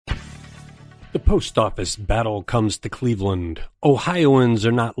The post office battle comes to Cleveland. Ohioans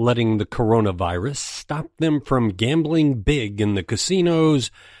are not letting the coronavirus stop them from gambling big in the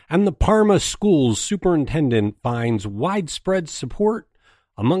casinos, and the Parma school's superintendent finds widespread support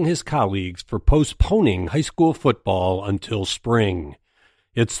among his colleagues for postponing high school football until spring.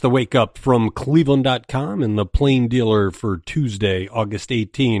 It's the Wake Up from Cleveland.com and the Plain Dealer for Tuesday, August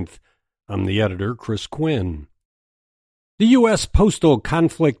 18th. I'm the editor, Chris Quinn. The U.S. postal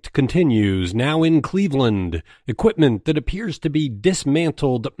conflict continues, now in Cleveland. Equipment that appears to be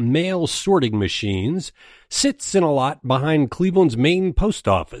dismantled mail sorting machines sits in a lot behind Cleveland's main post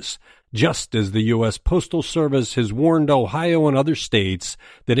office, just as the U.S. Postal Service has warned Ohio and other states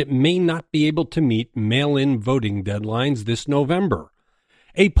that it may not be able to meet mail-in voting deadlines this November.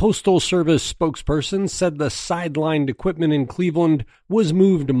 A Postal Service spokesperson said the sidelined equipment in Cleveland was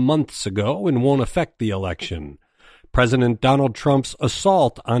moved months ago and won't affect the election. President Donald Trump's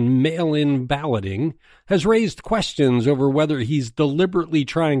assault on mail-in balloting has raised questions over whether he's deliberately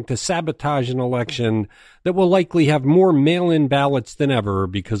trying to sabotage an election that will likely have more mail-in ballots than ever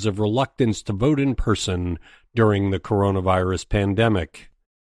because of reluctance to vote in person during the coronavirus pandemic.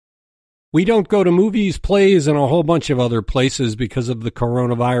 We don't go to movies, plays, and a whole bunch of other places because of the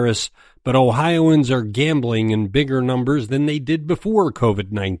coronavirus, but Ohioans are gambling in bigger numbers than they did before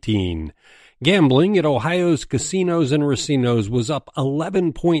COVID-19. Gambling at Ohio's casinos and racinos was up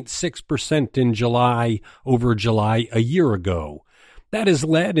 11.6% in July over July a year ago. That is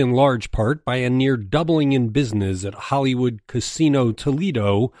led in large part by a near doubling in business at Hollywood Casino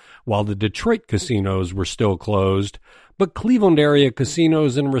Toledo, while the Detroit casinos were still closed. But Cleveland area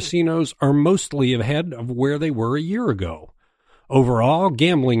casinos and racinos are mostly ahead of where they were a year ago. Overall,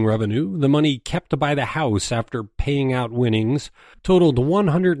 gambling revenue, the money kept by the house after paying out winnings, totaled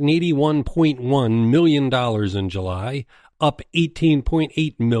 $181.1 million in July, up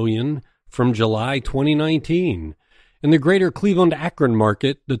 $18.8 million from July 2019. In the greater Cleveland-Akron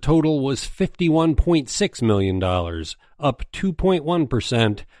market, the total was $51.6 million, up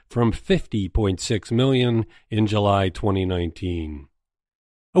 2.1% from $50.6 million in July 2019.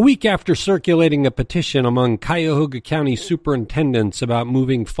 A week after circulating a petition among Cuyahoga County superintendents about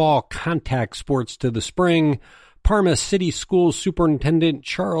moving fall contact sports to the spring, Parma City School Superintendent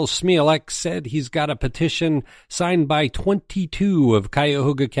Charles Smielek said he's got a petition signed by 22 of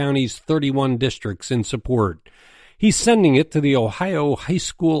Cuyahoga County's 31 districts in support. He's sending it to the Ohio High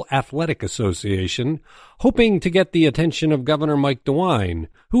School Athletic Association, hoping to get the attention of Governor Mike DeWine,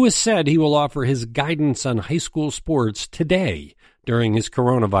 who has said he will offer his guidance on high school sports today during his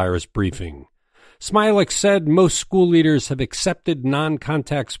coronavirus briefing. Smielek said most school leaders have accepted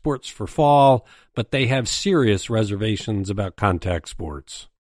non-contact sports for fall, but they have serious reservations about contact sports.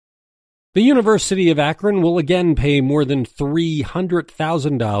 The University of Akron will again pay more than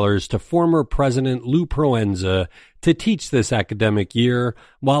 $300,000 to former President Lou Proenza to teach this academic year,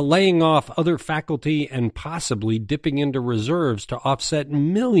 while laying off other faculty and possibly dipping into reserves to offset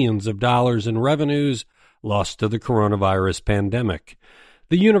millions of dollars in revenues lost to the coronavirus pandemic.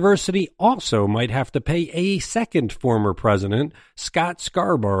 The university also might have to pay a second former president, Scott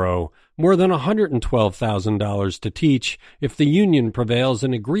Scarborough, more than $112,000 to teach if the union prevails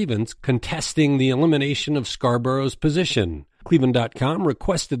in a grievance contesting the elimination of Scarborough's position. Cleveland.com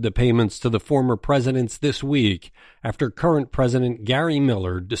requested the payments to the former presidents this week after current President Gary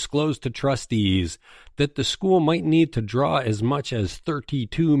Miller disclosed to trustees that the school might need to draw as much as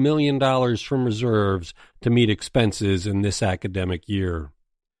 $32 million from reserves to meet expenses in this academic year.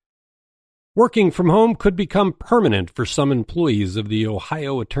 Working from home could become permanent for some employees of the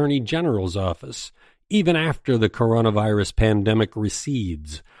Ohio Attorney General's office, even after the coronavirus pandemic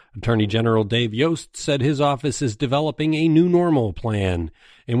recedes. Attorney General Dave Yost said his office is developing a new normal plan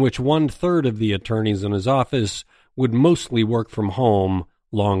in which 1/3 of the attorneys in his office would mostly work from home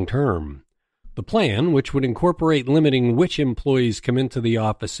long term. The plan, which would incorporate limiting which employees come into the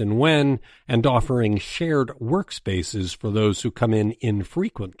office and when, and offering shared workspaces for those who come in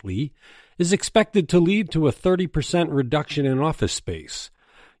infrequently, is expected to lead to a 30% reduction in office space.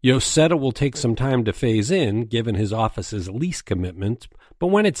 Yost said it will take some time to phase in, given his office's lease commitment, but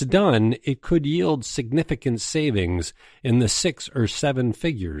when it's done, it could yield significant savings in the 6 or 7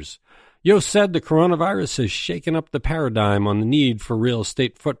 figures. Yost said the coronavirus has shaken up the paradigm on the need for real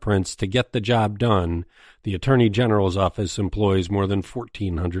estate footprints to get the job done. The Attorney General's office employs more than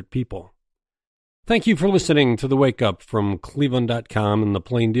 1,400 people. Thank you for listening to The Wake Up from Cleveland.com and The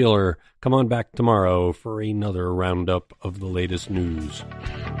Plain Dealer. Come on back tomorrow for another roundup of the latest news.